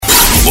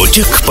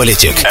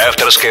Политик.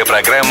 Авторская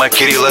программа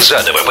Кирилла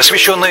Задова,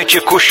 посвященная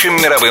текущим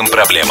мировым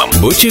проблемам.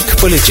 Политик.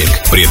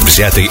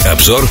 Предвзятый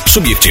обзор,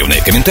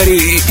 субъективные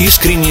комментарии и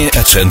искренние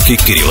оценки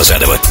Кирилла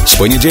Задова. С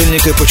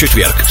понедельника по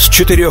четверг с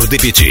 4 до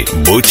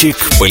 5.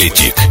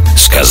 Политик.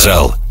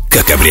 Сказал,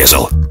 как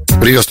обрезал.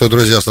 Приветствую,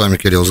 друзья, с вами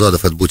Кирилл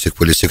Задов, это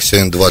Политик.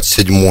 Сегодня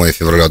 27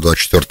 февраля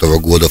 2024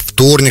 года,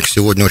 вторник.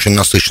 Сегодня очень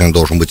насыщенный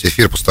должен быть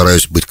эфир.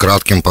 Постараюсь быть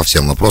кратким по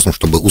всем вопросам,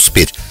 чтобы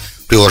успеть.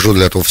 Приложу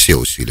для этого все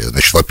усилия.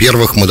 Значит,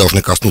 во-первых, мы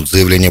должны коснуться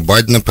заявления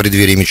Байдена в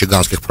преддверии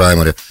мичиганских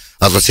праймари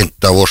относительно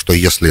того, что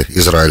если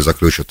Израиль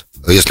заключит,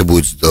 если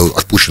будут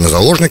отпущены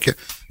заложники,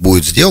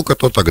 будет сделка,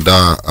 то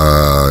тогда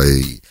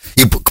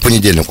и к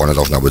понедельнику она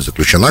должна быть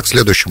заключена, к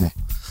следующему.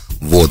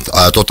 Вот,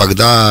 а то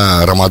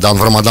тогда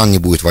в Рамадан не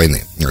будет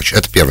войны. Значит,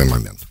 это первый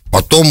момент.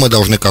 Потом мы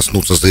должны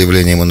коснуться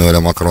заявления Эммануэля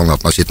Макрона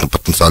относительно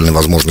потенциальной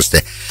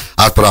возможности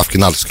отправки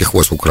натовских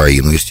войск в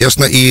Украину,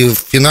 естественно. И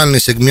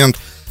финальный сегмент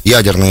 —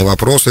 ядерные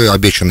вопросы,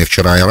 обещанные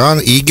вчера Иран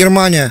и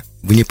Германия.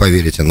 Вы не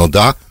поверите, но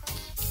да,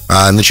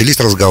 начались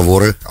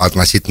разговоры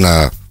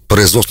относительно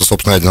производства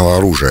собственного ядерного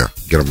оружия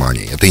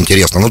Германии. Это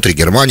интересно. Внутри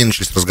Германии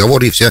начались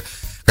разговоры, и все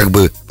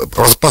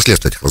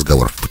последствия этих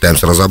разговоров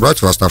пытаемся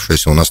разобрать в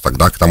оставшееся у нас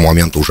тогда к тому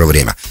моменту уже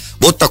время.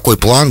 Вот такой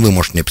план. Вы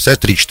можете мне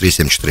писать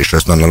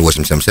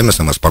 347-460-00877,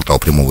 смс-портал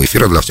прямого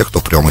эфира для всех,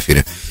 кто в прямом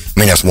эфире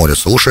меня смотрит,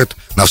 слушает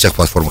на всех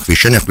платформах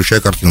вещания, включая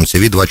картину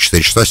ТВ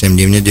 24 часа 7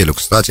 дней в неделю.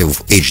 Кстати,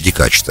 в HD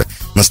качестве.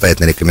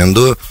 Настоятельно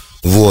рекомендую.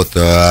 Вот,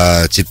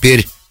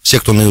 теперь все,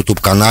 кто на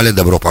YouTube-канале,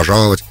 добро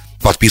пожаловать.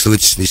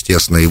 Подписывайтесь,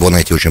 естественно, его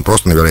найти очень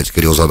просто. Набирайте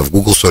Кирилл Задов в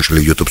Google Search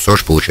или в YouTube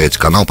Search, получаете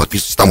канал,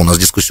 подписывайтесь. Там у нас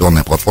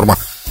дискуссионная платформа.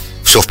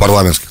 Все в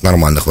парламентских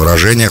нормальных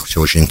выражениях,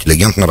 все очень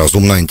интеллигентно,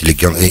 разумно,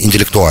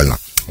 интеллектуально.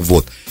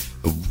 Вот.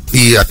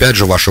 И опять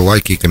же, ваши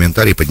лайки и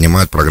комментарии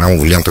поднимают программу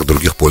в лентах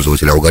других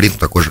пользователей. Алгоритм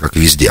такой же, как и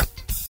везде.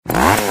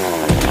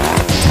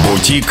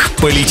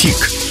 Политик.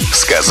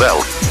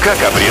 Сказал,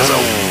 как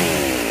обрезал.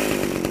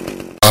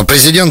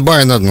 Президент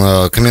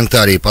Байден,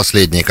 комментарии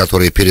последние,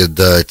 которые перед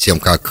тем,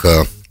 как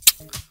в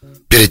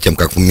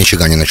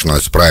Мичигане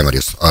начинаются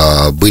праймарис,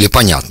 были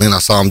понятны. На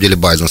самом деле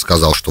Байден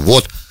сказал, что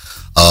вот,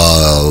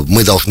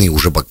 мы должны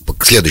уже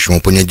к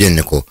следующему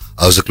понедельнику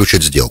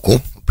заключить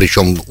сделку.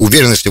 Причем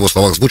уверенность в его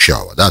словах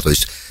звучала, да, то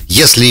есть,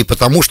 если и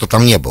потому, что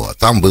там не было,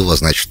 там было,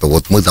 значит, что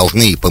вот мы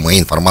должны, по моей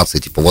информации,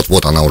 типа,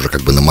 вот она уже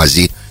как бы на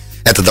мази,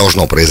 это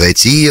должно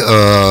произойти.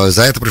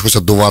 За это пришлось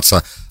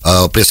отдуваться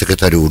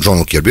пресс-секретарю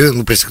Джону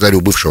Кирби,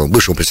 пресс-секретарю бывшему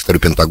пресс-секретарю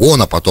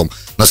Пентагона, потом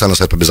Национальный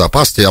совет по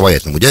безопасности,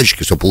 обаятельному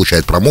дядечке, все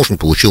получает промоушен,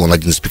 получил он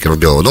один из спикеров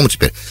Белого дома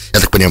теперь, я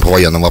так понимаю, по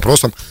военным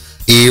вопросам.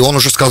 И он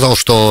уже сказал,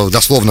 что,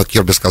 дословно,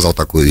 Кирби сказал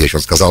такую вещь,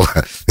 он сказал,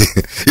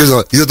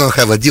 you don't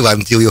have a deal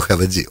until you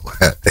have a deal.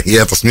 И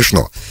это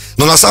смешно.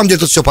 Но на самом деле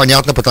тут все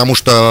понятно, потому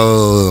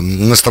что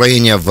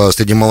настроение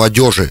среди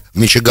молодежи,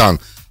 Мичиган,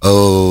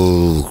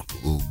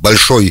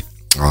 большой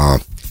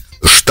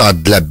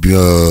штат для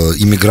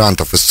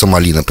иммигрантов из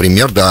Сомали,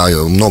 например, да,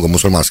 много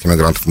мусульманских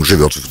иммигрантов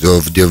живет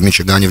в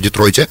Мичигане, в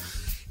Детройте.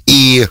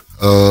 И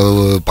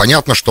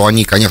понятно, что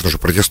они, конечно же,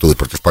 протестуют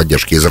против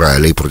поддержки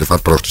Израиля и против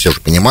отправки, что все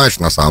же понимают,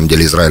 что на самом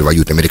деле Израиль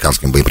воюет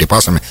американскими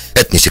боеприпасами,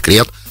 это не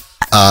секрет.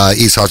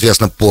 И,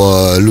 соответственно,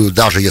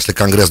 даже если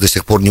Конгресс до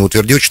сих пор не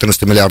утвердил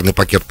 14-миллиардный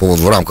пакет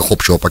в рамках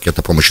общего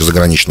пакета помощи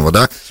заграничного,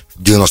 да,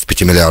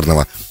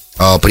 95-миллиардного,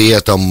 при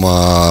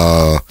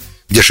этом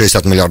где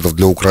 60 миллиардов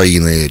для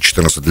Украины,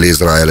 14 для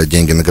Израиля,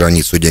 деньги на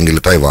границу и деньги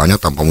для Тайваня,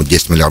 там, по-моему,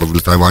 10 миллиардов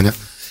для Тайваня.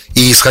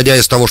 И исходя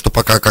из того, что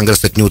пока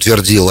Конгресс это не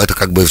утвердил, это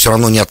как бы все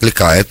равно не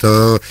отвлекает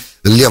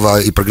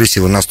лево и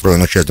прогрессивно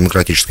настроенную часть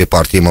Демократической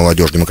партии и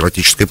молодежь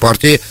Демократической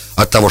партии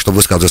от того, чтобы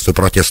высказывать свой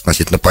протест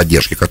относительно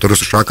поддержки, которую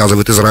США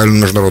оказывает Израилю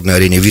на международной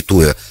арене,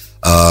 ветуя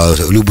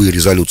любые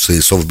резолюции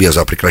Совбеза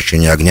о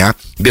прекращении огня,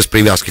 без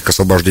привязки к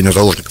освобождению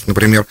заложников,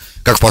 например,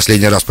 как в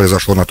последний раз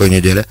произошло на той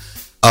неделе.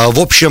 В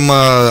общем,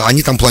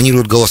 они там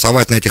планируют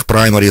голосовать на этих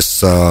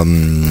праймарис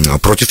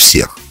против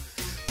всех.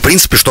 В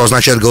принципе, что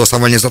означает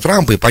голосование за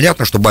Трампа, и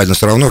понятно, что Байден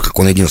все равно, как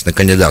он единственный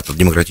кандидат от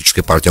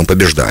Демократической партии, он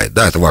побеждает,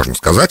 да, это важно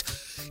сказать.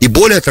 И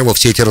более того,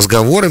 все эти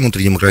разговоры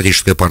внутри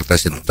Демократической партии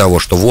относительно того,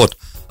 что вот,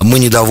 мы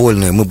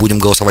недовольны, мы будем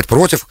голосовать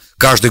против,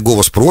 каждый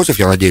голос против,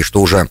 я надеюсь,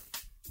 что уже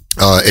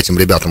этим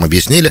ребятам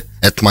объяснили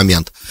этот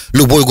момент.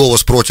 Любой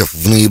голос против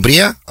в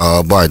ноябре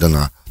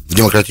Байдена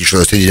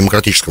среди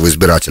демократического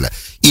избирателя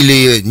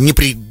или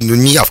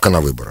неявка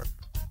на выборы,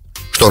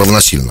 что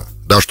равносильно,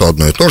 да, что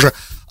одно и то же.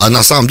 А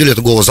на самом деле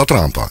это голос за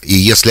Трампа. И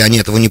если они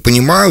этого не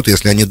понимают,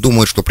 если они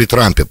думают, что при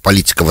Трампе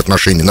политика в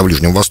отношении на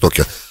Ближнем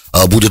Востоке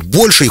будет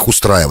больше их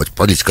устраивать,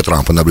 политика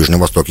Трампа на Ближнем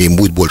Востоке им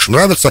будет больше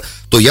нравиться,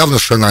 то явно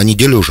совершенно они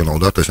делюжинал,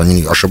 да, то есть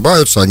они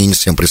ошибаются, они не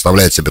всем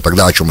представляют себе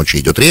тогда, о чем вообще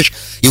идет речь,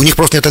 и у них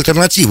просто нет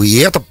альтернативы. И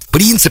это, в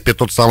принципе,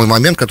 тот самый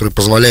момент, который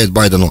позволяет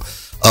Байдену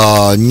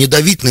не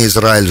давить на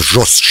Израиль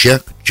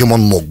жестче, чем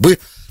он мог бы,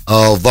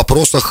 в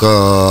вопросах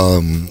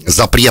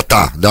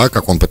запрета, да,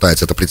 как он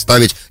пытается это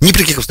представить. Ни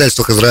при каких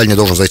обстоятельствах Израиль не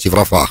должен зайти в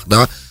Рафах,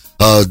 да.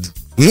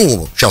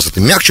 Ну, сейчас это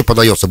мягче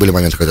подается, были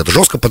моменты, когда это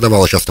жестко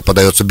подавалось, сейчас это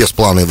подается без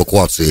плана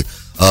эвакуации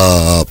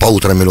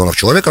 1,5 миллиона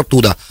человек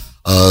оттуда.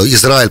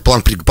 Израиль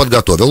план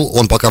подготовил,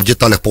 он пока в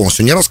деталях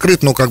полностью не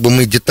раскрыт, но как бы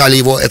мы детали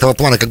этого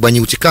плана, как бы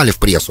они утекали в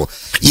прессу.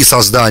 И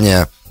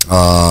создание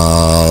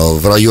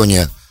в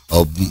районе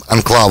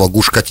анклава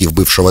Гуш-Катив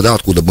бывшего, да,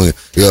 откуда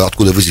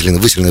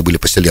выселены были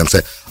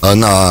поселенцы,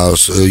 на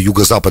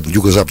юго-западной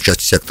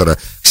части сектора,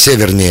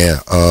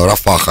 севернее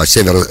Рафаха,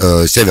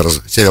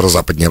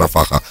 северо-западнее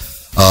Рафаха,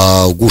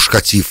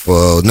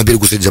 Гуш-Катив на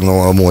берегу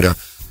Средиземного моря,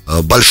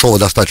 большого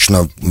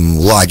достаточно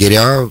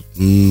лагеря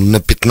на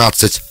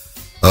 15,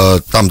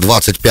 там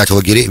 25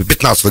 лагерей,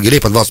 15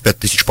 лагерей по 25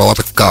 тысяч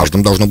палаток в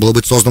каждом должно было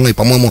быть создано, и,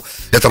 по-моему,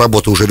 эта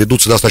работа уже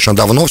ведутся достаточно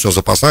давно, все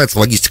запасается,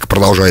 логистика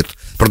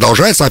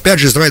продолжается, опять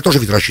же, Израиль тоже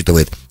ведь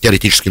рассчитывает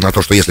теоретически на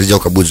то, что если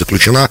сделка будет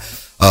заключена,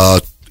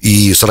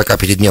 и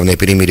 45-дневное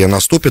перемирие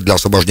наступит для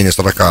освобождения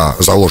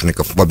 40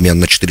 заложников в обмен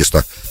на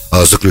 400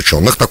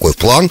 заключенных. Такой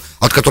план,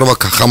 от которого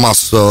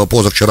Хамас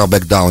позавчера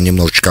бэкдаун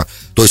немножечко,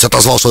 то есть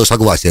отозвал свое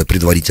согласие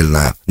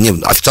предварительное.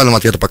 Официального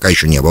ответа пока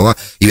еще не было.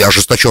 И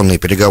ожесточенные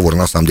переговоры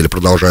на самом деле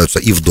продолжаются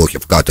и в Дохе,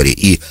 в Катаре,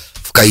 и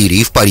в Каире,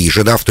 и в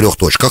Париже, да, в 3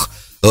 точках.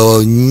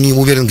 Не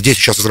уверен, где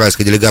сейчас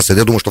израильская делегация.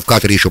 Я думаю, что в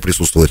Катаре еще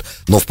присутствует,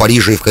 но в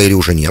Париже и в Каире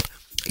уже нет.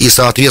 И,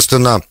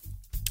 соответственно,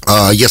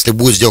 если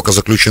будет сделка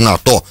заключена,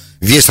 то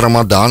весь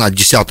Рамадан, от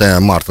 10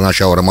 марта,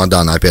 начало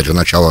Рамадана, опять же,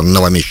 начало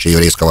новомесяча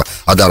еврейского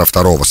Адара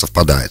 2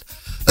 совпадает.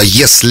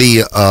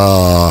 Если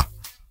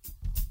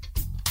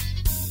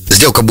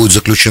сделка будет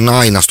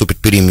заключена и наступит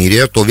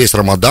перемирие, то весь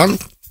Рамадан,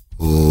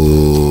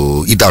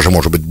 и даже,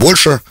 может быть,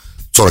 больше,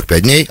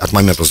 45 дней от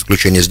момента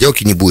заключения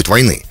сделки не будет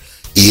войны.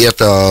 И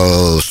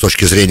это, с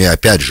точки зрения,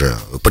 опять же,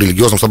 по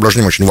религиозным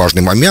соображениям очень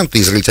важный момент,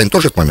 и израильтяне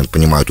тоже этот момент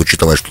понимают,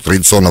 учитывая, что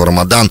традиционно в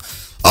Рамадан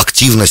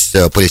активность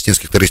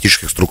палестинских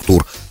террористических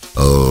структур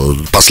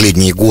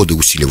последние годы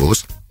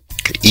усиливалась.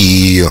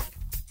 И,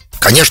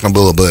 конечно,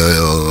 было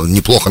бы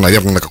неплохо,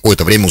 наверное, на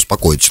какое-то время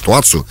успокоить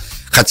ситуацию.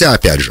 Хотя,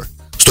 опять же,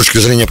 с точки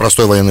зрения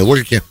простой военной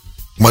логики,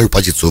 мою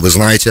позицию вы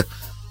знаете,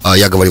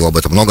 я говорил об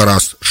этом много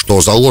раз, что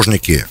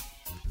заложники,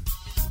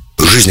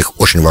 жизнь их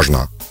очень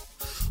важна.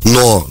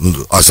 Но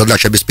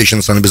задача обеспечения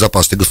национальной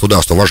безопасности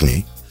государства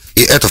важней.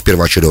 И это в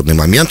первоочередный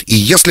момент. И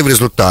если в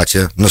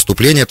результате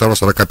наступления этого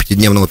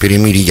 45-дневного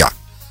перемирия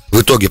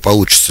в итоге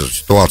получится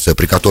ситуация,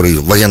 при которой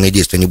военные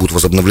действия не будут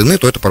возобновлены,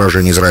 то это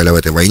поражение Израиля в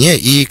этой войне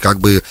и как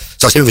бы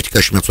со всеми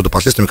вытекающими отсюда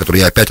последствиями,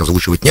 которые я опять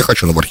озвучивать не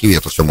хочу, но в архиве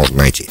это все можно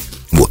найти.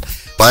 Вот.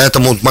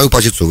 Поэтому мою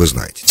позицию вы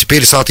знаете.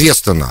 Теперь,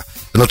 соответственно,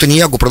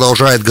 Нетаньяху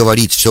продолжает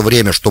говорить все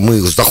время, что мы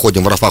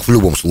заходим в Рафах в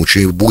любом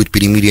случае, будет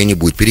перемирие, не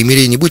будет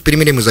перемирия, не будет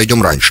перемирия, мы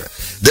зайдем раньше.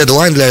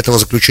 Дедлайн для этого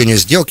заключения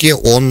сделки,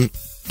 он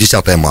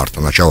 10 марта,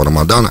 начало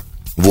Рамадана.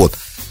 Вот.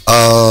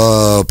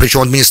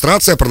 Причем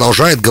администрация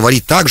продолжает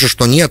говорить также,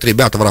 что нет,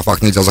 ребята, в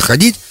Рафах нельзя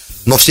заходить,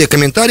 но все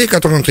комментарии,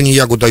 которые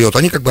Нетаньяху дает,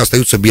 они как бы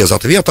остаются без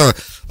ответа.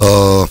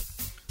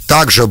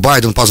 Также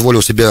Байден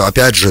позволил себе,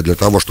 опять же, для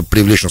того, чтобы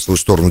привлечь на свою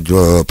сторону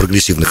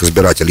прогрессивных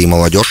избирателей и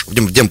молодежь в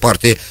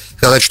Демпартии,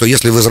 сказать, что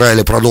если в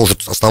Израиле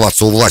продолжит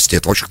оставаться у власти,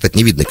 это очень, кстати,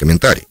 невидный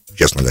комментарий,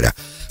 честно говоря,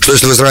 что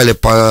если в Израиле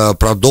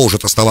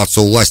продолжит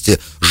оставаться у власти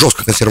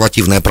жестко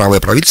консервативное правое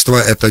правительство,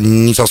 это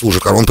не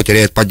заслужит, он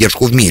потеряет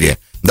поддержку в мире,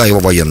 да, его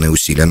военные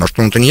усилия, на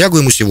что Нетаньяху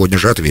ему сегодня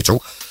же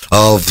ответил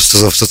в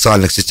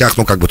социальных сетях,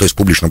 ну, как бы, то есть в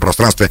публичном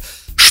пространстве,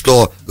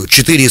 что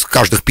 4 из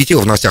каждых 5,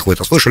 в новостях вы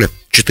это слышали,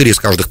 4 из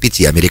каждых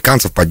 5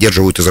 американцев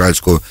поддерживают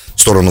израильскую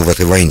сторону в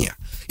этой войне.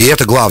 И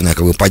это главная,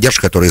 как бы,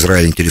 поддержка, которая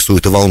Израиль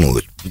интересует и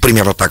волнует.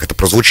 Примерно так это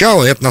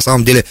прозвучало, и это, на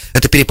самом деле,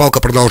 эта перепалка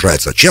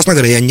продолжается. Честно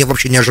говоря, я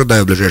вообще не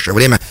ожидаю в ближайшее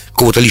время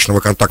какого-то личного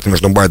контакта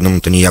между Байденом и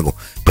Нетаньяху,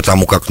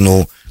 потому как,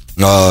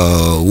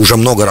 уже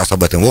много раз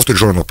об этом Wall Street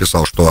Journal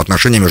писал, что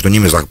отношения между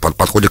ними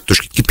подходят к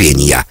точке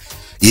кипения.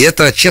 И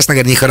это, честно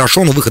говоря,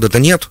 нехорошо, но выхода-то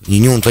нет.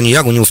 Ни у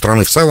Нетаньяху, ни у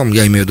страны в целом,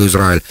 я имею в виду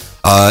Израиль.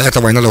 Эта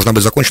война должна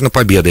быть закончена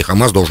победой.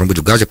 Хамас должен быть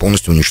в Газе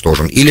полностью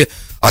уничтожен. Или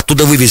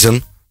оттуда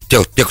вывезен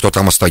те, кто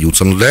там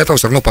остаются. Но для этого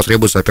все равно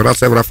потребуется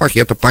операция в Рафахе,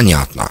 это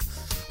понятно.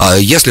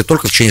 Если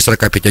только в течение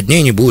 45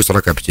 дней не будет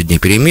 45 дней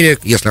перемирия,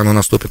 если оно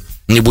наступит,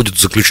 не будет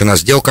заключена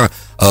сделка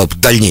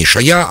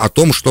дальнейшая о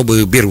том,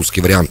 чтобы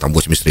бейрутский вариант там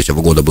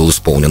 83-го года был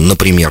исполнен,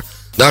 например.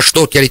 Да,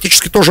 что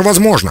теоретически тоже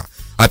возможно.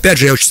 Опять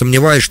же, я очень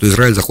сомневаюсь, что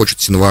Израиль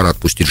захочет Синвара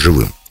отпустить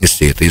живым из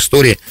всей этой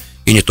истории,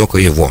 и не только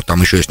его.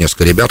 Там еще есть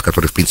несколько ребят,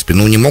 которые, в принципе,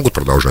 не могут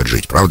продолжать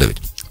жить, правда ведь?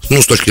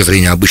 С точки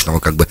зрения обычного,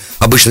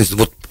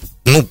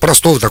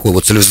 простого такого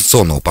вот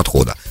цивилизационного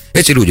подхода.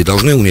 Эти люди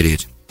должны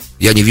умереть.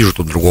 Я не вижу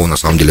тут другого, на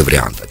самом деле,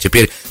 варианта.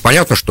 Теперь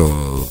понятно,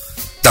 что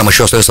там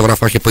еще остается в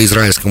Рафахе по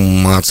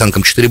израильским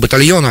оценкам 4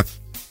 батальона.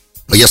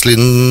 Если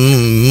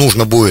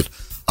нужно будет,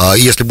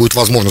 если будет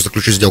возможность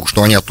заключить сделку,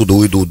 что они оттуда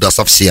уйдут, да,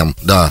 совсем,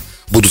 да,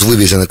 будут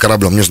вывезены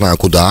кораблем, не знаю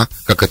куда,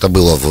 как это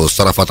было с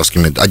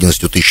арафатовскими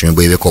 11 тысячами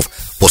боевиков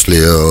после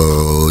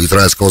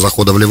израильского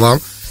захода в Ливан.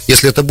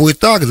 Если это будет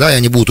так, да, и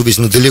они будут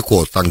увезены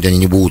далеко, там, где они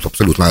не будут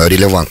абсолютно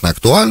релевантны,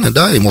 актуальны,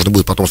 да, и можно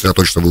будет потом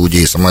сосредоточиться в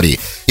Иудее и Самарии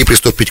и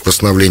приступить к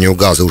восстановлению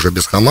Газа уже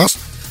без Хамас,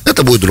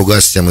 это будет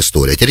другая система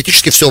истории.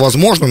 Теоретически все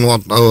возможно,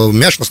 но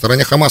мяч на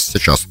стороне Хамаса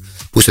сейчас.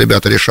 Пусть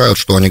ребята решают,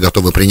 что они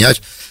готовы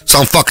принять.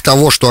 Сам факт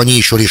того, что они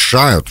еще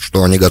решают,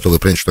 что они готовы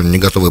принять, что они не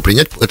готовы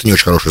принять, это не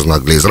очень хороший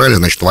знак для Израиля.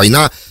 Значит,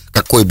 война,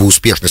 какой бы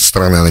успешной со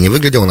стороны она ни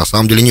выглядела, на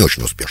самом деле не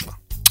очень успешна.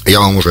 Я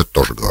вам уже это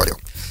тоже говорил.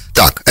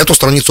 Так, эту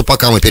страницу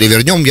пока мы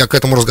перевернем. К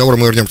этому разговору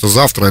мы вернемся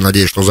завтра. Я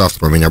надеюсь, что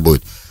завтра у меня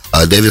будет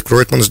Дэвид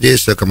Кройтман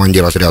здесь,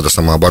 командир отряда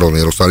самообороны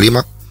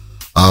Иерусалима,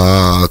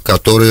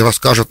 который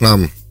расскажет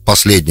нам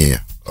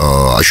последние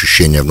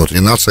ощущения внутри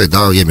нации,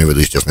 да, я имею в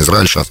виду, естественно,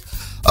 Израиль сейчас,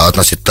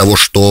 относительно того,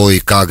 что и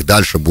как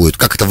дальше будет,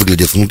 как это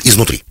выглядит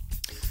изнутри.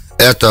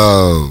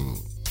 Это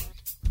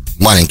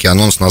маленький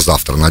анонс на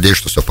завтра. Надеюсь,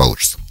 что все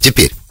получится.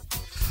 Теперь,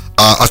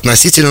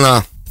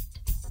 относительно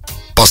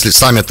после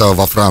саммита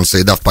во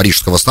Франции, да, в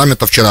парижского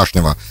саммита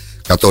вчерашнего,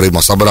 который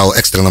собрал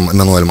экстренно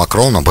Эммануэль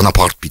Макрон,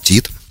 Бонапарт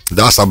Петит,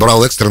 да,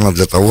 собрал экстренно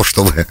для того,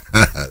 чтобы...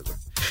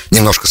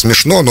 Немножко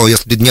смешно, но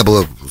если бы не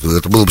было,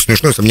 это было бы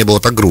смешно, если бы не было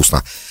так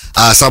грустно.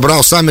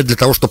 Собрал саммит для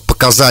того, чтобы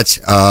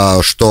показать,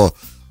 что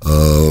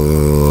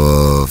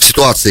в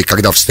ситуации,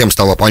 когда всем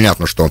стало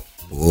понятно, что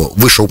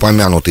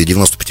вышеупомянутый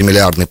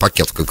 95-миллиардный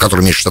пакет, в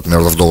котором есть 60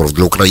 миллиардов долларов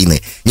для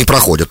Украины, не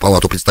проходит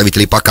Палату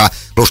представителей пока,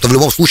 потому что в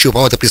любом случае у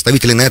Палаты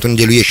представителей на эту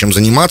неделю есть чем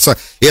заниматься,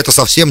 и это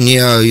совсем не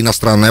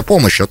иностранная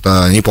помощь,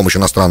 это не помощь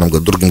иностранным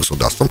другим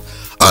государствам,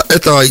 а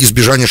это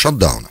избежание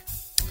шатдауна.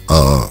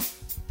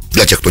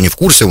 Для тех, кто не в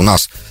курсе, у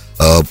нас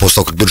после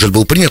того, как бюджет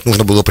был принят,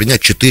 нужно было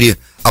принять 4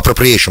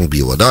 appropriation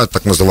билла, да,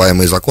 так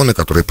называемые законы,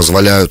 которые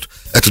позволяют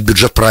этот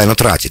бюджет правильно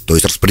тратить, то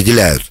есть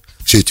распределяют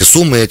все эти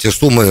суммы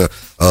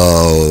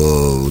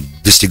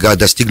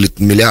достигли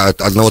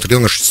 1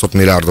 триллиона 600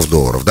 миллиардов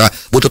долларов, да.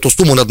 Вот эту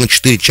сумму надо на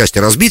 4 части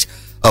разбить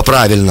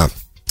правильно,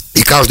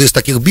 и каждый из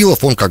таких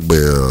биллов, он как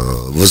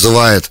бы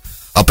вызывает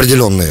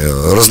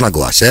определенные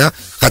разногласия,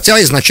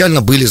 хотя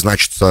изначально были,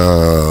 значит,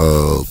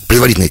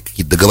 предварительные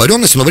какие-то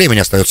договоренности, но времени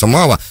остается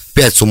мало, в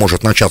пятницу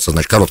может начаться,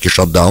 значит, короткий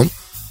шатдаун,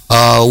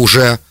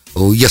 уже,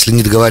 если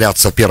не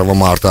договорятся 1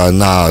 марта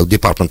на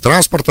департамент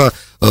транспорта,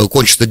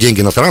 кончатся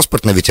деньги на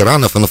транспорт, на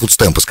ветеранов и на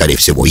фудстемпы, скорее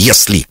всего,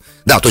 если,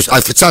 да, то есть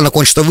официально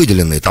кончатся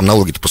выделенные, там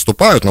налоги-то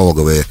поступают,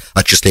 налоговые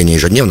отчисления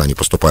ежедневно, они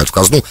поступают в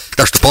казну,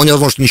 так что вполне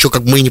возможно, что ничего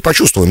как бы мы и не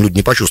почувствуем, люди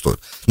не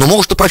почувствуют, но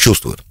может и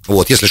почувствуют,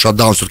 вот, если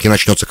шатдаун все-таки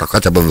начнется как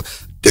хотя бы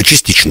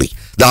частичный,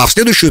 да, а в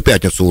следующую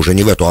пятницу уже,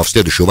 не в эту, а в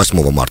следующую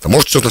 8 марта,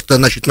 может все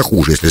значительно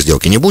хуже, если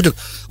сделки не будет,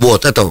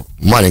 вот, это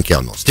маленький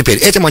анонс. Теперь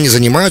этим они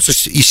занимаются,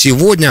 и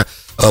сегодня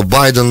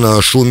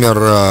Байден,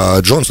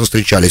 Шумер, Джонсон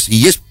встречались, и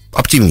есть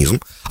оптимизм.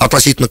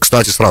 Относительно,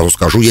 кстати, сразу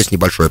скажу, есть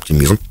небольшой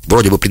оптимизм.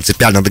 Вроде бы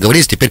принципиально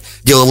договорились. Теперь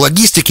дело в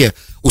логистике.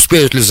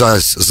 Успеют ли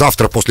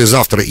завтра,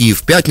 послезавтра и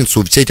в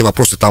пятницу все эти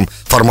вопросы там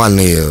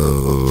формальные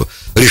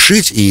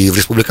решить, и в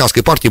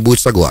республиканской партии будет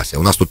согласие.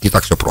 У нас тут не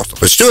так все просто.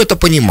 То есть все это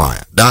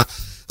понимая, да,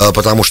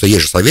 потому что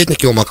есть же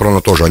советники у Макрона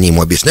тоже, они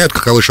ему объясняют,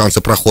 каковы шансы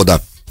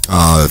прохода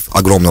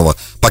огромного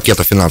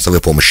пакета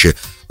финансовой помощи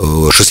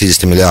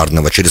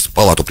 60-миллиардного через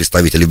Палату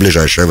представителей в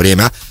ближайшее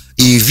время.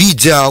 И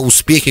видя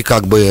успехи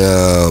как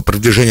бы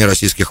продвижения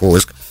российских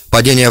войск,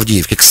 падение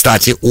Авдеевки,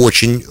 кстати,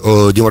 очень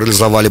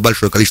деморализовали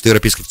большое количество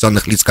европейских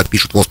официальных лиц, как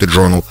пишет Wall Street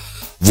Journal.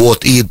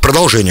 Вот, и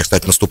продолжение,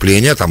 кстати,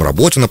 наступления, там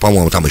Работино,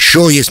 по-моему, там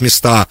еще есть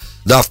места,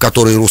 да, в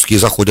которые русские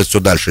заходят все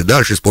дальше и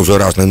дальше, используя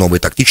разные новые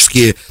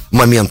тактические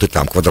моменты,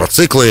 там,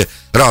 квадроциклы,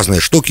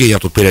 разные штуки, я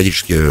тут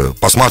периодически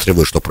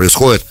посматриваю, что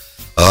происходит.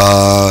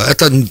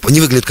 Это не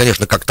выглядит,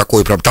 конечно, как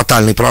такой прям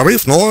тотальный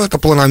прорыв, но это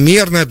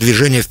планомерное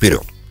движение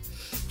вперед.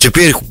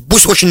 Теперь,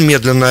 пусть очень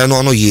медленное, но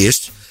оно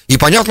есть, и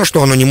понятно,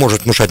 что оно не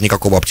может внушать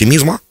никакого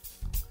оптимизма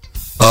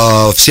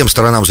всем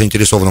сторонам,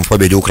 заинтересованным в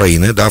победе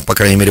Украины, да, по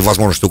крайней мере,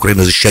 возможности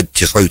Украины защищать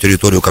свою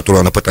территорию,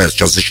 которую она пытается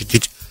сейчас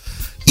защитить.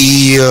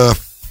 И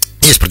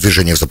есть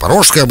продвижение в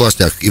Запорожской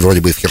областях, и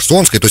вроде бы и в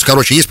Херсонской. То есть,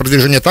 короче, есть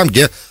продвижение там,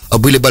 где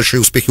были большие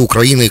успехи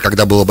Украины,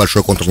 когда было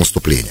большое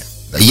контрнаступление.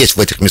 Есть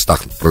в этих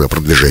местах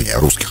продвижения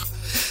русских.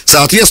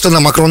 Соответственно,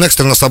 Макрон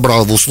экстренно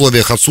собрал в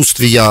условиях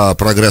отсутствия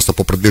прогресса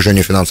по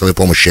продвижению финансовой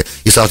помощи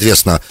и,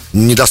 соответственно,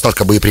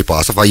 недостатка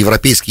боеприпасов, а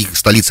европейские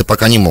столицы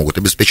пока не могут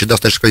обеспечить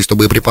достаточное количество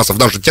боеприпасов,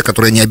 даже те,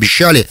 которые они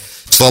обещали,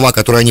 слова,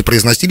 которые они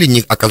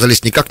произносили,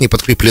 оказались никак не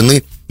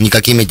подкреплены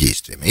никакими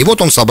действиями. И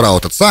вот он собрал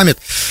этот саммит,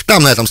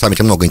 там на этом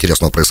саммите много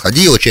интересного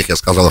происходило, Чехия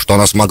сказала, что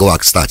она смогла,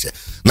 кстати,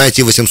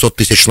 найти 800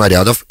 тысяч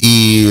снарядов,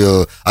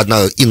 и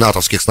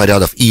натовских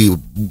снарядов, и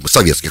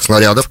советских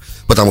снарядов,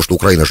 потому что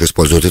Украина же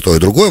использует и то, и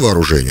другое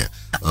вооружение,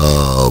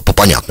 по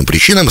понятным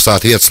причинам,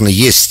 соответственно,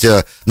 есть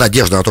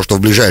надежда на то, что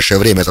в ближайшее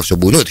время это все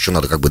будет, это еще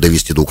надо как бы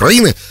довести до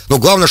Украины, но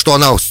главное, что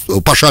она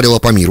пошарила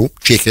по миру,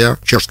 Чехия,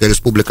 Чешская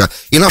республика,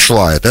 и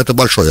нашла это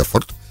большой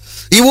эффорт.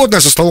 И вот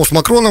за столом с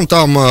Макроном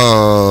там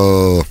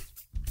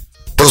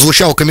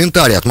прозвучал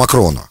комментарий от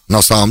Макрона,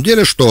 на самом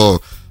деле,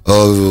 что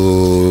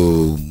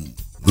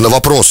на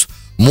вопрос,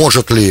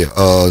 может ли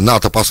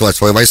НАТО послать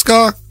свои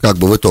войска, как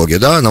бы в итоге,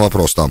 да, на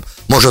вопрос там,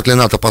 может ли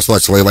НАТО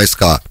послать свои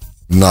войска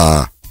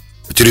на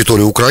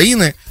территорию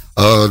Украины,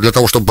 для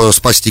того, чтобы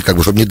спасти, как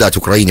бы, чтобы не дать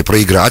Украине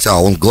проиграть, а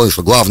он говорит,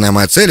 что главная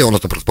моя цель, и он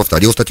это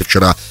повторил, кстати,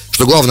 вчера,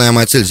 что главная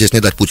моя цель здесь не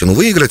дать Путину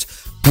выиграть,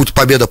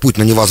 победа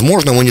Путина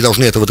невозможна, мы не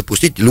должны этого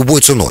допустить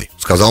любой ценой,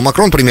 сказал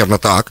Макрон примерно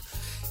так.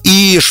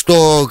 И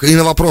что и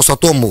на вопрос о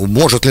том,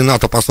 может ли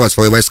НАТО послать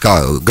свои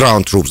войска,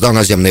 ground troops, да,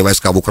 наземные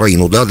войска в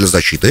Украину, да, для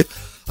защиты,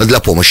 для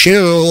помощи,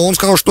 он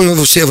сказал,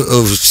 что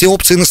все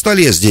опции на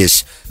столе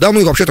здесь. Да,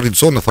 ну и вообще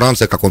традиционно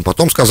Франция, как он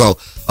потом сказал,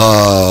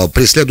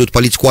 преследует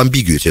политику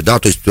ambiguity, да,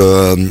 то есть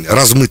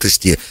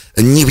размытости,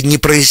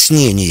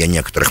 непрояснения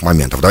некоторых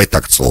моментов. Давайте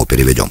так это слово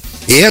переведем.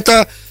 И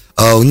это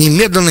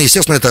немедленно,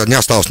 естественно, это не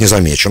осталось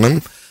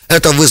незамеченным.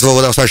 Это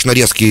вызвало достаточно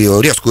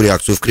резкую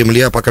реакцию в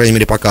Кремле, по крайней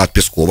мере, пока от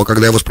Пескова,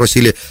 когда его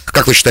спросили,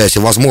 как вы считаете,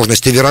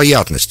 возможность и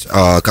вероятность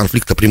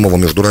конфликта прямого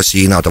между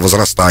Россией и НАТО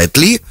возрастает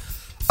ли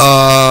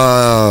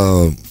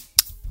в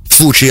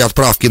случае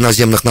отправки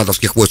наземных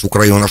натовских войск в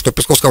Украину, на что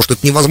Песков сказал, что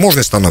это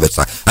невозможность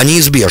становится, а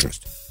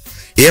неизбежность.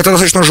 И это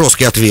достаточно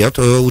жесткий ответ,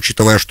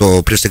 учитывая,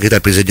 что пресс-секретарь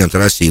президента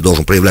России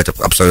должен проявлять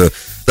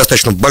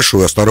достаточно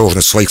большую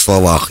осторожность в своих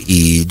словах,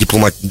 и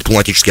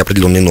дипломатически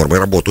определенные нормы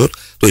работают,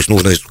 то есть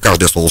нужно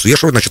каждое слово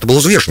взвешивать, значит, это был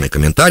взвешенный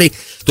комментарий,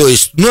 то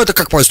есть, ну, это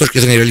как с точки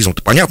зрения реализма,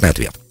 это понятный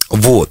ответ.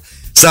 Вот.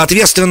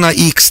 Соответственно,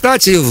 и,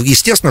 кстати,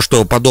 естественно,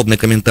 что подобный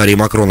комментарий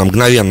Макрона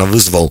мгновенно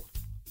вызвал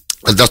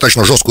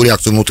достаточно жесткую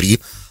реакцию внутри,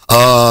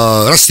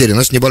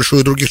 растерянность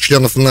небольшую других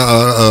членов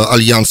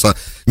Альянса.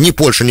 Ни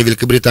Польша, ни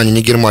Великобритания,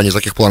 ни Германия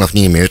таких планов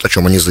не имеют, о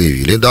чем они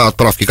заявили. Да,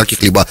 отправки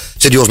каких-либо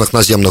серьезных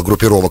наземных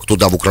группировок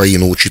туда, в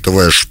Украину,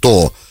 учитывая,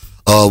 что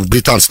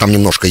британцы там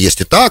немножко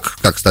есть и так,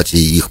 как, кстати,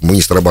 их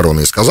министр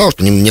обороны и сказал,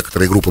 что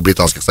некоторые группы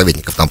британских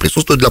советников там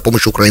присутствуют для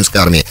помощи украинской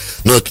армии,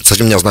 но это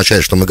совсем не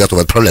означает, что мы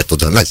готовы отправлять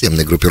туда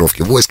наземные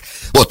группировки войск.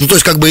 Вот, ну то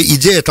есть как бы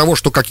идея того,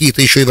 что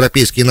какие-то еще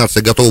европейские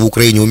нации готовы в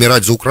Украине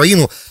умирать за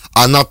Украину,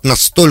 она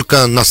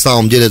настолько, на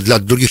самом деле, для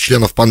других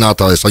членов по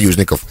НАТО,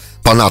 союзников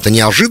по НАТО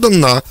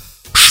неожиданна,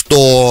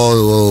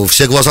 что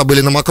все глаза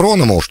были на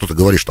Макрона, мол, что ты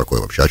говоришь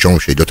такое вообще, о чем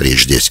вообще идет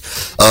речь здесь.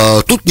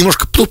 Тут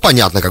немножко, тут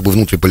понятно, как бы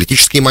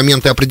внутриполитические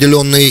моменты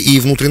определенные, и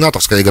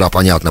внутринатовская игра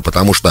понятна,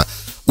 потому что,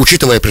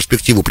 учитывая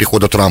перспективу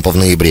прихода Трампа в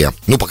ноябре,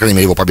 ну, по крайней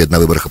мере, его победы на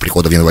выборах и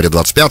прихода в январе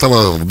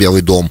 25-го в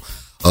Белый дом,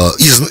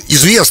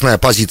 известная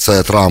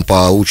позиция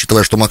Трампа,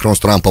 учитывая, что Макрон с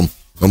Трампом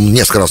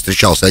несколько раз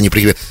встречался, они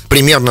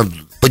примерно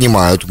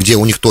понимают, где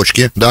у них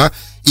точки, да,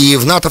 и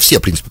в НАТО все,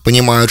 в принципе,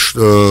 понимают,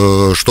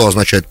 что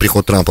означает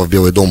приход Трампа в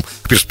Белый дом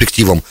к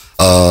перспективам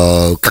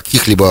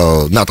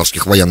каких-либо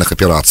натовских военных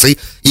операций,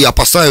 и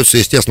опасаются,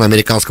 естественно,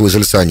 американского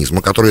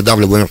изоляционизма, который, да, в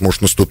любой момент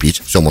может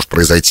наступить, все может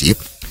произойти.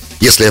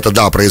 Если это,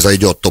 да,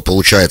 произойдет, то,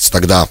 получается,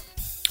 тогда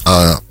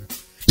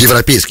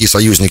европейские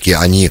союзники,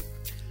 они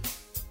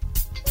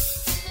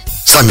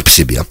сами по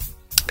себе.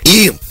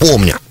 И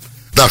помня,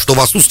 да, что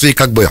в отсутствии,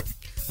 как бы,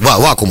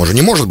 вакуума же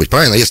не может быть,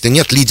 правильно, если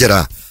нет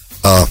лидера,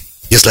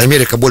 если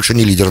Америка больше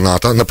не лидер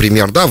НАТО,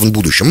 например, да, в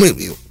будущем,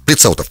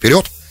 прицел-то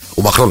вперед,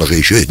 у Макрона же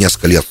еще есть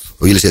несколько лет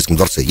в Елисейском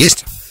дворце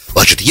есть,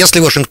 значит, если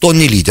Вашингтон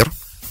не лидер,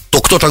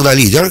 то кто тогда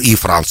лидер? И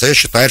Франция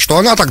считает, что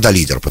она тогда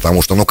лидер,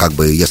 потому что, ну, как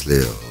бы,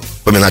 если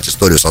вспоминать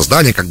историю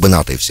создания, как бы,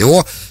 НАТО и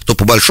всего, то,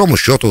 по большому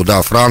счету,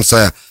 да,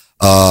 Франция,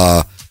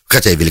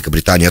 хотя и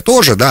Великобритания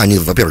тоже, да, они,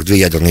 во-первых, две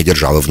ядерные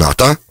державы в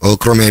НАТО,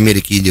 кроме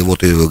Америки,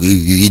 вот и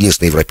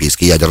единственные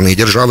европейские ядерные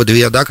державы,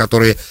 две, да,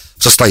 которые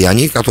в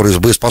состоянии, которые с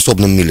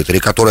боеспособным милитари,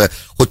 которая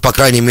хоть, по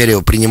крайней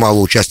мере, принимала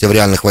участие в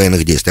реальных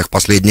военных действиях в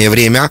последнее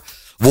время.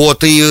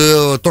 Вот,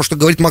 и то, что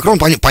говорит Макрон,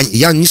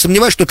 я не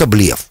сомневаюсь, что это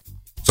блеф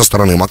со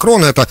стороны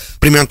Макрона. Это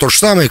примерно то же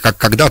самое, как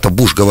когда-то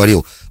Буш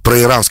говорил про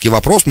иранский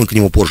вопрос, мы к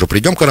нему позже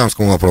придем, к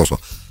иранскому вопросу.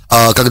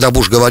 Когда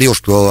Буш говорил,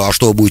 что, а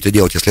что вы будете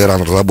делать, если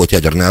Иран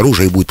разработает ядерное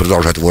оружие и будет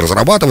продолжать его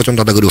разрабатывать, он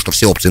тогда говорил, что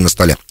все опции на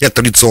столе. Это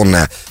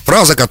традиционная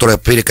фраза, которая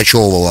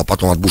перекочевывала,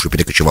 потом от Буша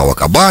перекочевала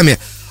к Обаме,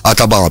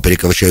 от Обамы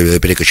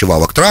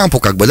перекочевала к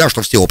Трампу, как бы, да,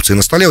 что все опции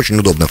на столе, очень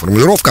удобная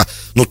формулировка.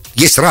 Но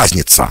есть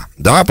разница,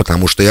 да,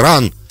 потому что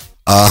Иран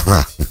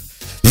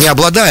не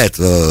обладает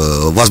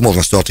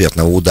возможностью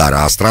ответного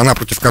удара, а страна,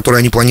 против которой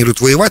они планируют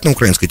воевать на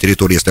украинской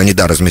территории, если они,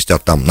 да,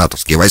 разместят там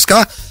натовские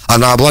войска,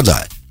 она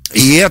обладает.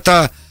 И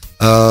это...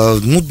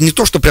 ну, не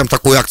то, что прям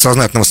такой акт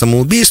сознательного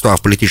самоубийства, а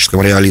в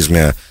политическом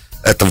реализме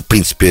это, в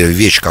принципе,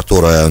 вещь,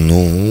 которая,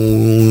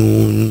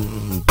 ну,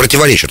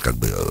 противоречит, как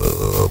бы,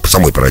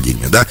 самой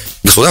парадигме, да.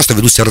 Государства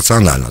ведут себя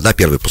рационально, да,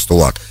 первый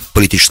постулат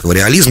политического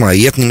реализма,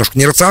 и это немножко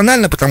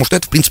нерационально, потому что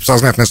это, в принципе,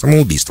 сознательное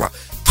самоубийство.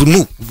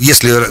 Ну,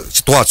 если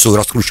ситуацию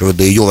раскручивать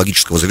до ее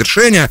логического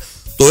завершения,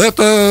 то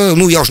это,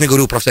 ну, я уже не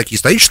говорю про всякие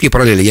исторические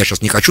параллели, я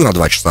сейчас не хочу на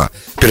 2 часа,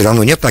 передо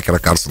мной нет Такера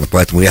Карлсона,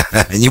 поэтому я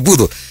не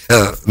буду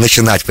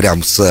начинать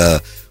прям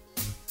с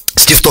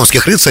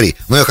тевтонских рыцарей,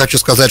 но я хочу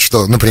сказать,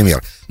 что,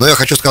 например,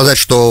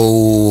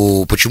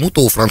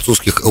 почему-то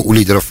у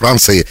лидеров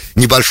Франции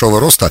небольшого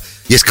роста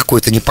есть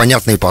какой-то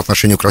непонятный по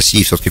отношению к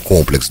России все-таки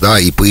комплекс, да,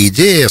 и по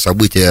идее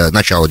события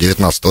начала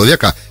 19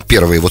 века,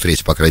 первые его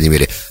трети, по крайней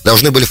мере,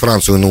 должны были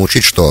Францию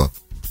научить, что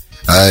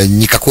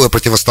никакое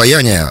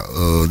противостояние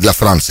для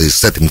Франции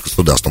с этим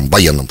государством в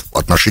военном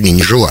отношении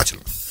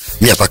нежелательно.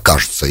 Мне так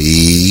кажется. И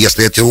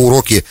если эти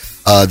уроки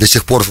до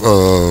сих пор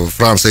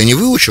Франция не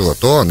выучила,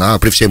 то она,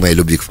 при всей моей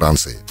любви к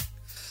Франции,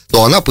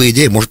 то она, по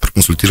идее, может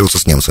проконсультироваться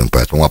с немцами по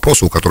этому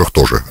вопросу, у которых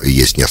тоже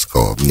есть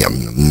несколько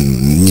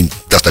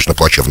достаточно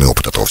плачевный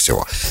опыт этого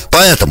всего.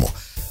 Поэтому,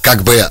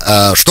 как бы,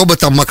 что бы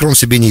там Макрон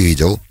себе не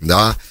видел,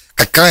 да,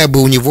 какая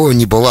бы у него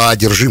ни была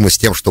одержимость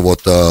тем, что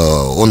вот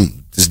он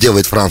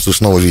сделает Францию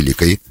снова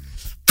великой,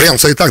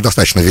 Франция и так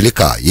достаточно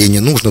велика, ей не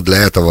нужно для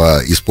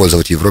этого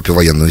использовать в Европе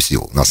военную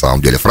силу, на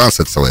самом деле.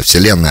 Франция — это целая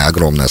вселенная,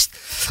 огромное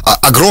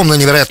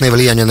невероятное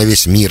влияние на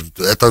весь мир.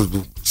 Это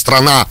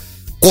страна,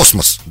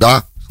 космос,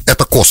 да,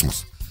 это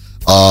космос,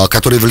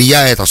 который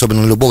влияет,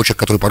 особенно на любого человека,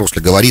 который по-русски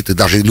говорит, и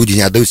даже люди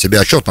не отдают себе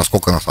отчет,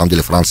 насколько на самом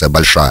деле Франция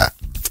большая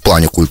в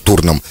плане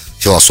культурном,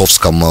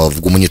 философском, в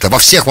гуманитарном,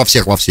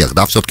 во всех,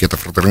 да, все-таки это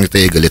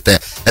фратерните,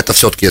 эгалите, это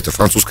все-таки это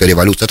французская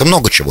революция, это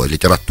много чего,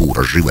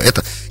 литература, живо,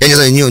 это, я не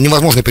знаю,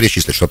 невозможно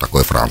перечислить, что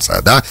такое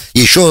Франция, да, и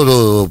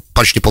еще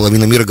почти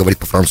половина мира говорит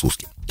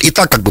по-французски, и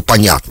так как бы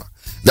понятно,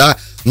 да,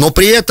 но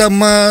при этом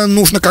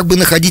нужно как бы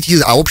находить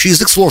язык, а общий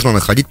язык сложно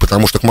находить,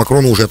 потому что к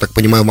Макрону уже, я так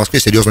понимаю, в Москве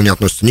серьезно не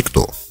относится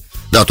никто.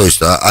 Да, то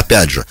есть,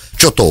 опять же,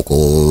 что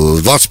толку?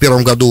 В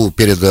 2021 году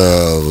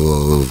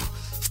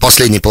в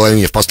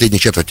последней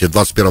четверти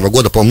 2021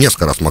 года, по-моему,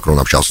 несколько раз Макрон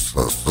общался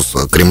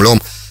с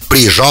Кремлем,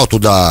 приезжал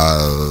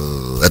туда,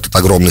 этот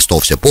огромный стол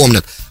все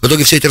помнят. В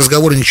итоге все эти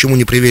разговоры ни к чему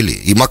не привели.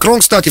 И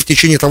Макрон, кстати, в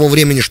течение того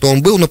времени, что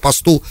он был на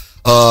посту,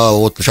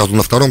 вот сейчас он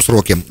на втором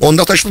сроке, он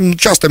достаточно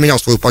часто менял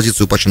свою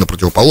позицию почти на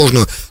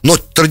противоположную, но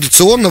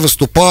традиционно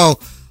выступал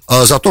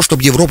за то,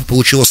 чтобы Европа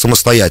получила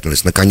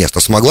самостоятельность,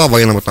 наконец-то смогла в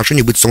военном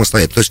отношении быть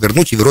самостоятельной, то есть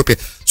вернуть Европе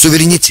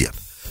суверенитет.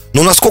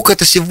 Но насколько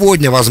это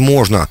сегодня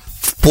возможно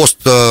в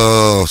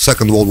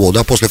пост-Second World War,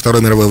 да, после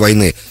Второй мировой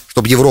войны,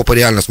 чтобы Европа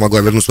реально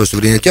смогла вернуть свой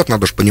суверенитет,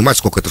 надо же понимать,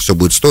 сколько это все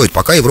будет стоить.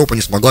 Пока Европа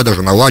не смогла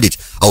даже наладить,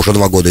 а уже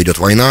 2 года идет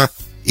война,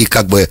 и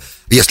как бы,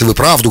 если вы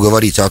правду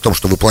говорите о том,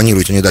 что вы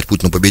планируете не дать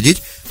Путину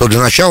победить, то для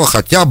начала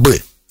хотя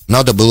бы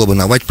надо было бы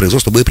наладить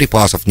производство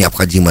боеприпасов,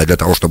 необходимое для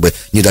того, чтобы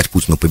не дать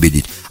Путину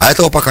победить. А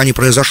этого пока не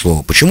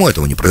произошло. Почему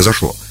этого не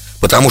произошло?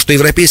 Потому что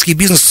европейский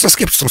бизнес со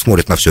скепсисом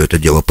смотрит на все это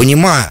дело,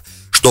 понимая,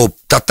 что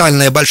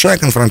тотальная большая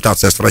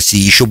конфронтация с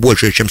Россией, еще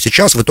большая, чем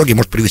сейчас, в итоге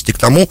может привести к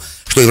тому,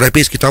 что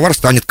европейский товар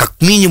станет как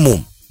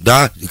минимум,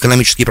 да,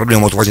 экономические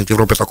проблемы могут возникнуть в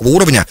Европе такого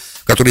уровня,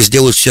 которые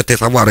сделают все те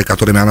товары,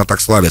 которыми она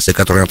так славится и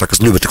которые она так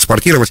любит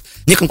экспортировать,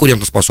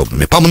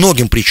 неконкурентоспособными. По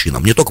многим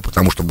причинам. Не только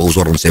потому, что был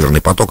взорван Северный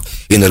поток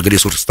и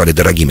энергоресурсы стали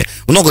дорогими.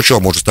 Много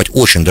чего может стать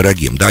очень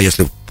дорогим, да,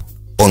 если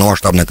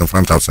полномасштабная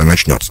конфронтация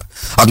начнется.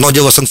 Одно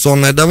дело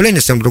санкционное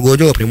давление, совсем другое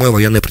дело прямое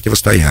военное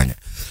противостояние.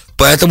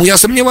 Поэтому я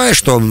сомневаюсь,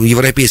 что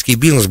европейский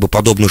бизнес бы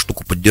подобную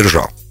штуку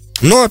поддержал.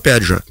 Но,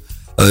 опять же,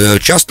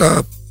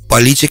 часто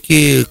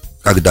политики,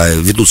 когда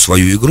ведут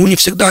свою игру, не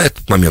всегда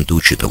этот момент и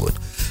учитывают.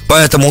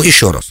 Поэтому,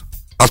 еще раз,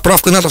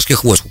 отправка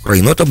натовских войск в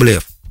Украину – это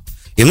блеф.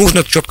 И нужно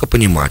это четко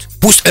понимать.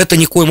 Пусть это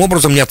никоим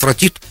образом не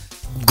отвратит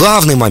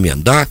главный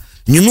момент, да,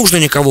 не нужно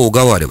никого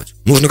уговаривать.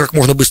 Нужно как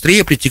можно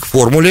быстрее прийти к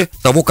формуле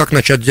того, как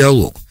начать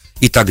диалог.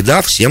 И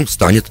тогда всем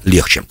станет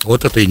легче.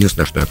 Вот это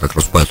единственное, что я как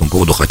раз по этому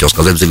поводу хотел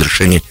сказать в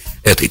завершении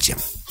этой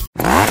темы.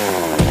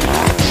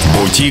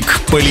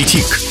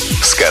 Бутик-политик.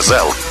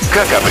 Сказал,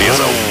 как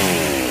обрезал.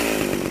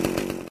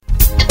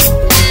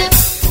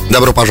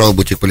 Добро пожаловать в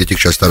Бутик-политик,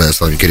 часть 2.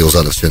 С вами Кирилл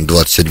Задов. Сегодня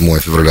 27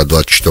 февраля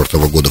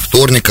 2024 года,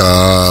 вторник.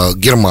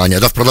 Германия,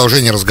 да, в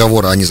продолжении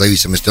разговора о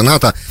независимости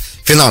НАТО,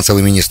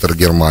 финансовый министр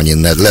Германии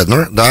Нед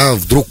Леднер, да,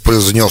 вдруг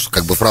произнес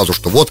как бы фразу,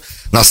 что вот,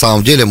 на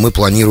самом деле мы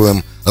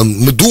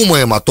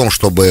думаем о том,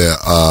 чтобы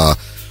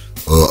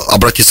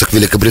обратиться к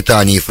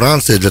Великобритании и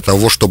Франции для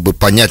того, чтобы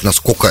понять,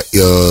 насколько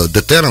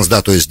deterrence,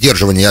 да, то есть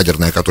сдерживание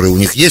ядерное, которое у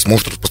них есть,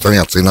 может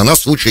распространяться и на нас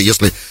в случае,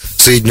 если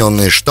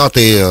Соединенные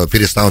Штаты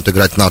перестанут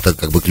играть в НАТО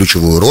как бы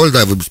ключевую роль,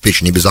 да, в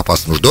обеспечении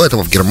безопасности. До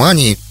этого в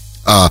Германии,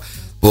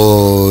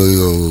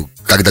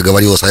 когда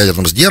говорилось о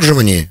ядерном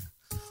сдерживании,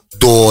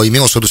 то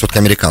имелось в виду все-таки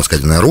американское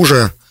ядерное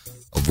оружие.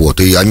 Вот,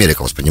 и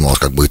Америка воспринималась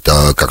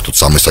как тот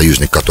самый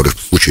союзник, который в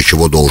случае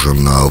чего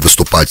должен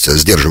выступать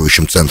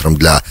сдерживающим центром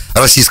для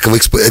российского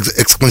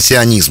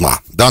экспансионизма,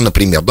 да,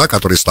 например, да,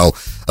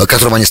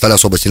 которого они стали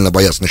особо сильно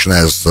бояться,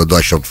 начиная с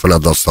 24 февраля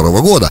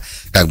 2022 года,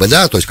 как бы,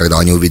 да, то есть, когда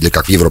они увидели,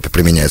 как в Европе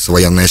применяется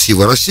военная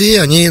сила России,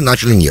 они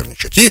начали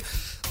нервничать. И,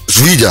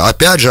 видя,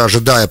 опять же,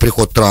 ожидая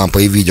приход Трампа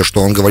и видя,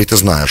 что он говорит, и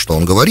зная, что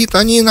он говорит,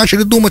 они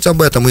начали думать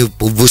об этом, и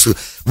в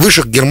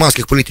высших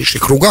германских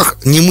политических кругах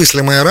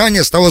немыслимое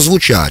ранее стало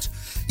звучать.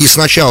 И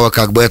сначала,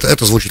 как бы,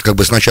 это звучит, как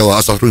бы, сначала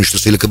о сотрудничестве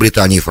с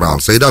Великобританией и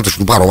Францией, да,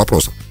 пару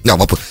вопросов. Да,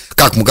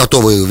 как мы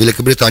готовы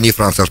Великобритания и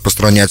Франция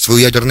распространять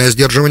свое ядерное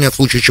сдерживание, в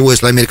случае чего,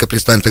 если Америка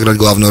перестанет играть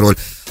главную роль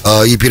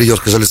и перейдет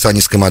к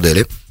изоляционистской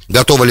модели.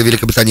 Готовы ли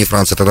Великобритания и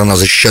Франция тогда нас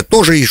защищать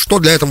тоже, и что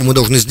для этого мы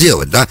должны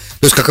сделать, да?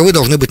 То есть, каковы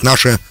должны быть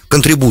наша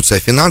контрибуция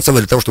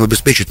финансовая для того, чтобы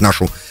обеспечить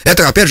нашу...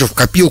 Это, опять же, в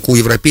копилку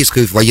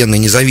европейской военной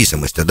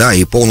независимости, да,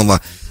 и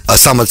полного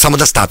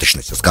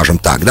самодостаточности, скажем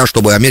так, да,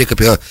 чтобы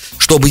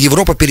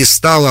Европа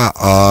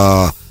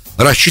перестала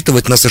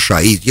рассчитывать на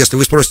США. И если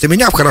вы спросите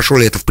меня, хорошо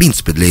ли это в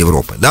принципе для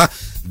Европы, да,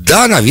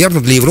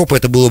 наверное, для Европы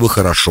это было бы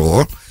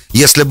хорошо,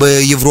 если бы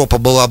Европа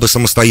была бы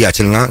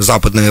самостоятельна,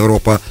 Западная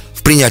Европа,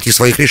 в принятии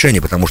своих решений,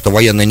 потому что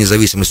военная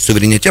независимость,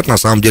 суверенитет на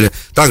самом деле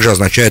также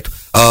означает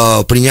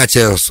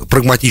принятие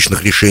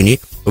прагматичных решений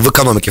в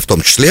экономике в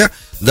том числе,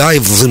 да, и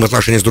в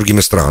взаимоотношениях с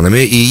другими странами.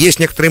 И есть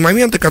некоторые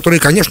моменты, которые,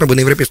 конечно, бы на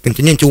европейском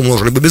континенте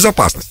умножили бы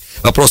безопасность.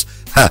 Вопрос,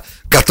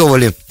 готова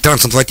ли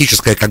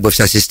трансатлантическая как бы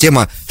вся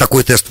система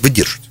такой тест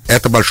выдержать?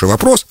 Это большой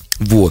вопрос.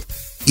 Вот.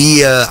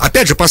 И,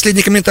 опять же,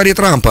 последние комментарии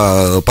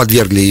Трампа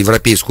подвергли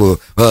европейскую,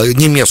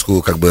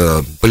 немецкую, как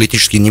бы,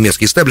 политический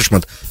немецкий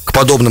истеблишмент к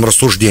подобным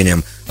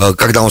рассуждениям,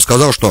 когда он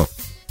сказал, что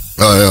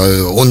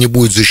он не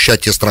будет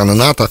защищать те страны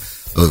НАТО,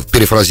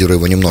 перефразирую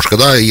его немножко,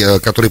 да,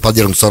 которые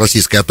подвергнутся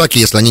российской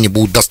атаке, если они не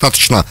будут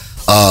достаточно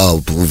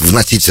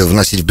вносить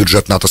в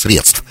бюджет НАТО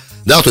средств.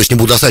 Да, то есть не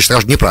будут достаточно,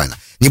 скажем, неправильно.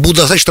 Не будут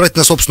достаточно тратить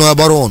на собственную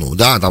оборону,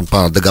 да, там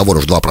по договору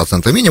уж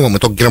 2% минимум, и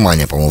только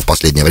Германия, по-моему, в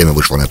последнее время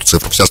вышла на эту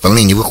цифру, все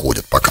остальные не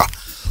выходят пока.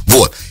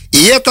 Вот,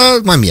 и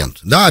это момент,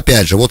 да,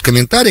 опять же, вот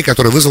комментарий,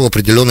 который вызвал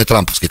определенный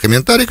трамповский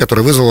комментарий,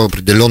 который вызвал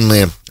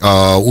определенные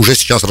уже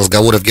сейчас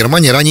разговоры в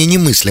Германии, ранее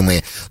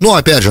немыслимые. Но,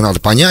 опять же, надо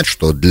понять,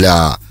 что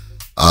для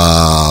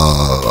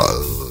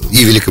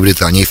и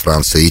Великобритании, и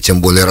Франции, и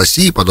тем более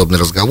России подобные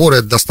разговоры,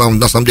 это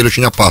на самом деле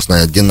очень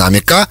опасная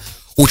динамика,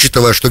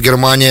 учитывая, что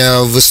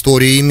Германия в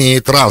истории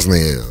имеет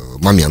разные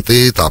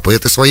моменты, этапы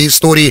этой своей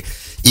истории,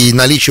 и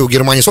наличие у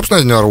Германии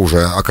собственного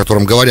оружия, о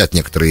котором говорят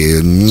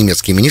некоторые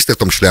немецкие министры, в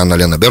том числе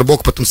Анна-Лена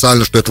Бербок,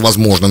 потенциально, что это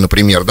возможно,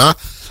 например, да,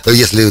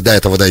 если до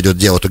этого дойдет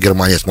дело, то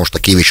Германия сможет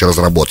такие вещи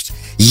разработать.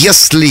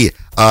 Если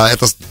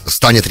это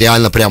станет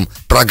реально прям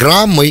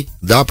программой,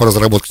 да, по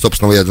разработке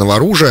собственного ядерного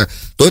оружия,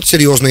 то это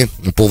серьезный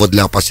повод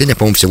для опасения,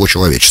 по-моему, всего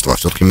человечества.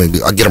 Все-таки мы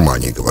о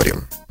Германии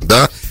говорим,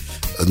 да.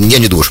 Я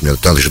не думаю, что мне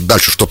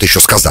дальше что-то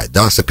еще сказать,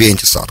 да,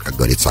 сапиенти сад, как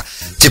говорится.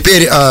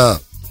 Теперь,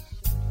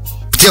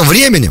 тем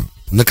временем,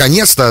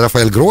 наконец-то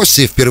Рафаэль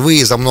Гросси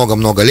впервые за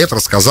много-много лет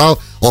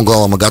рассказал, он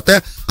глава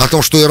МАГАТЭ, о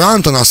том, что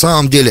Иран-то на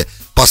самом деле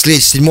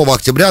 7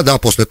 октября, да,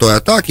 после той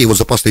атаки, и вот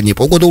за последние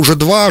полгода уже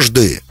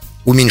дважды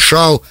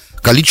уменьшал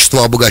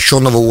количество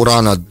обогащенного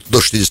урана до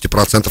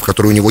 60%,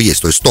 которое у него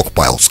есть, то есть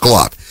стокпайл,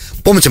 склад.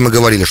 Помните, мы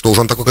говорили, что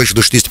уже он такое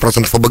количество до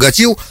 60%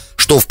 обогатил,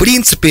 что, в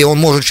принципе, он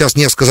может сейчас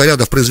несколько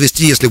зарядов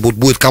произвести, если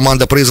будет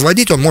команда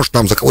производить, он может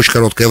там за очень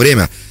короткое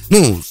время,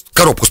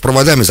 коробку с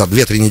проводами за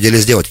 2-3 недели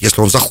сделать,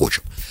 если он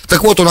захочет.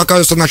 Так вот, он,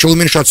 оказывается, начал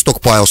уменьшать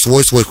стокпайл,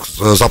 свой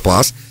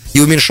запас,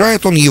 и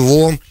уменьшает он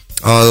его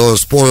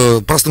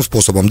простым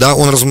способом, да,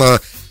 он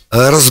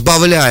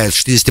разбавляет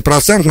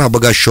 60% на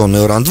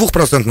обогащенный уран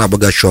 2% на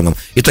обогащенном,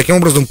 и таким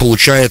образом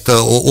получает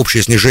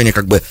общее снижение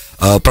как бы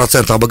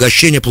процента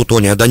обогащения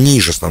плутония, да,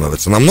 ниже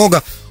становится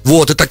намного,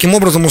 вот, и таким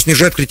образом он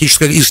снижает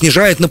критическое, и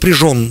снижает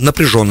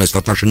напряженность в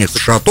отношениях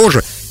США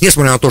тоже,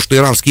 несмотря на то, что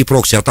иранские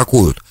прокси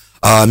атакуют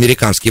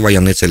американские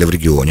военные цели в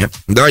регионе,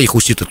 да, и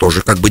хуситы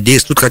тоже как бы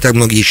действуют, хотя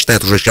многие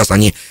считают уже сейчас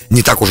они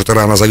не так уж от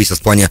Ирана зависят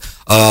в плане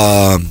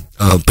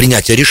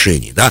принятия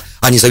решений, да,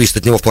 они зависят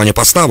от него в плане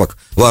поставок,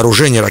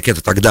 вооружения, ракет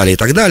и так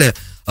далее,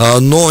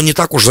 но не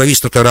так уж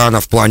зависит от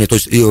Ирана в плане, то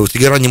есть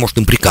Иран не может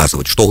им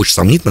приказывать, что очень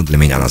сомнительно для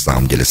меня на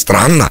самом деле,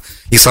 странно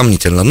и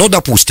сомнительно, но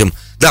допустим,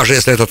 даже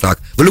если это так,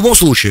 в любом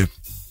случае,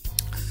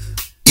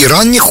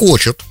 Иран не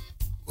хочет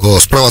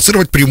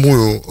спровоцировать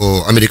прямую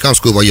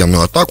американскую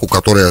военную атаку,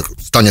 которая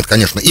станет,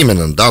 конечно,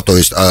 именно, да, то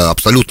есть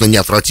абсолютно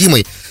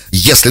неотвратимой,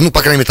 если,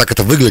 по крайней мере, так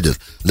это выглядит,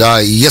 да,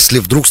 если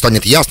вдруг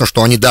станет ясно,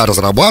 что они, да,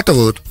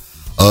 разрабатывают,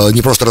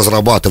 не просто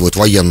разрабатывают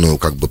военную,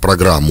 как бы,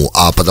 программу,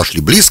 а подошли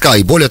близко,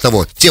 и более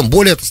того, тем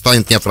более это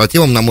станет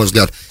неотвратимым, на мой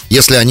взгляд,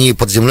 если они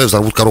под землей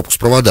взорвут коробку с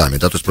проводами,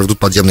 да, то есть проведут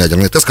подземный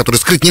ядерный тест, который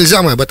скрыть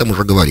нельзя, мы об этом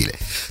уже говорили.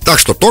 Так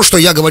что то, что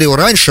я говорил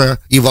раньше,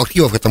 и в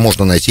архивах это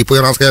можно найти по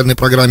иранской ядерной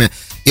программе,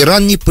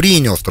 Иран не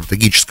принял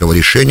стратегического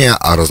решения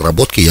о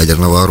разработке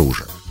ядерного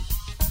оружия.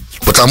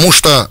 Потому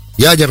что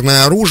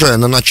ядерное оружие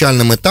на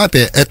начальном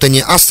этапе это не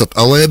asset,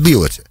 а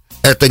liability.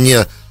 Это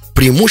не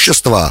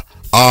преимущество,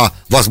 а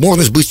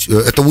возможность быть,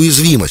 это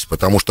уязвимость,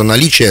 потому что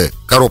наличие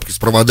коробки с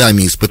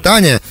проводами и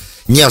испытания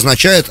не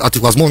означает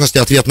возможности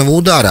ответного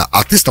удара,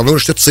 а ты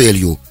становишься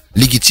целью,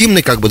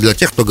 легитимной как бы для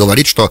тех, кто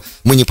говорит, что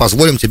мы не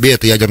позволим тебе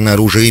это ядерное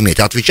оружие иметь,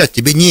 а отвечать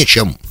тебе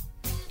нечем.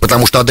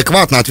 Потому что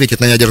адекватно ответить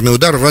на ядерный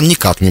удар Иран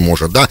никак не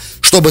может, да.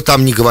 Что бы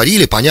там ни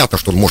говорили, понятно,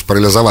 что он может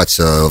парализовать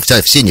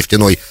все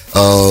нефтяной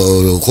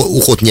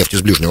уход нефти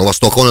с Ближнего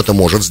Востока, он это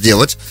может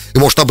сделать, и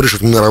может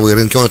обрушить мировые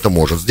рынки, он это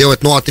может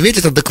сделать, но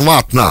ответить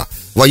адекватно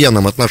в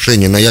военном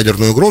отношении на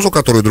ядерную угрозу,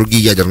 которую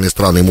другие ядерные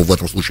страны ему в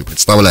этом случае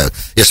представляют,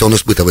 если он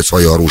испытывает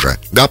свое оружие,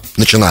 да,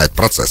 начинает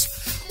процесс,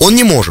 он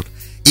не может.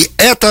 И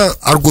это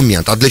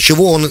аргумент. А для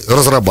чего он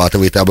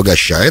разрабатывает и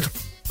обогащает?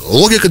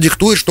 Логика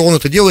диктует, что он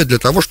это делает для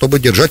того, чтобы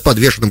держать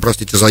подвешенным,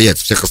 простите за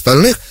яйца, всех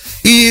остальных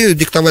и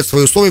диктовать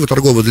свои условия,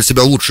 выторговывать для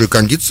себя лучшие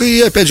кондиции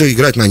и, опять же,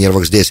 играть на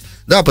нервах здесь,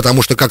 да,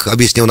 потому что, как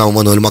объяснил нам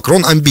Эммануэль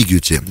Макрон,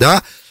 ambiguity,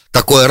 да,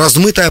 такая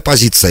размытая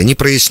позиция,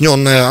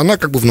 непроясненная, она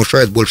как бы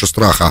внушает больше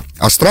страха.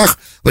 А страх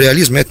в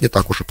реализме это не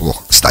так уж и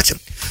плохо. Кстати,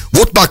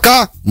 вот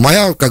пока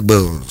моя, как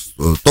бы,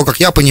 то, как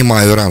я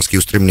понимаю иранские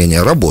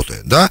устремления,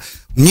 работает, да,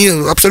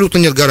 абсолютно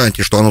нет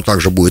гарантии, что оно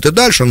также будет и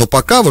дальше, но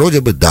пока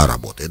вроде бы да,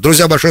 работает.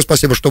 Друзья, большое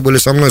спасибо, что были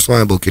со мной. С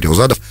вами был Кирилл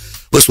Задов.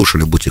 Вы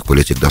слушали «Бутик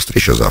Политик». До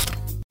встречи завтра.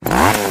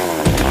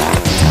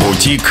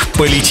 «Бутик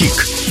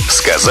Политик».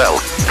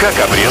 Сказал, как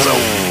обрезал.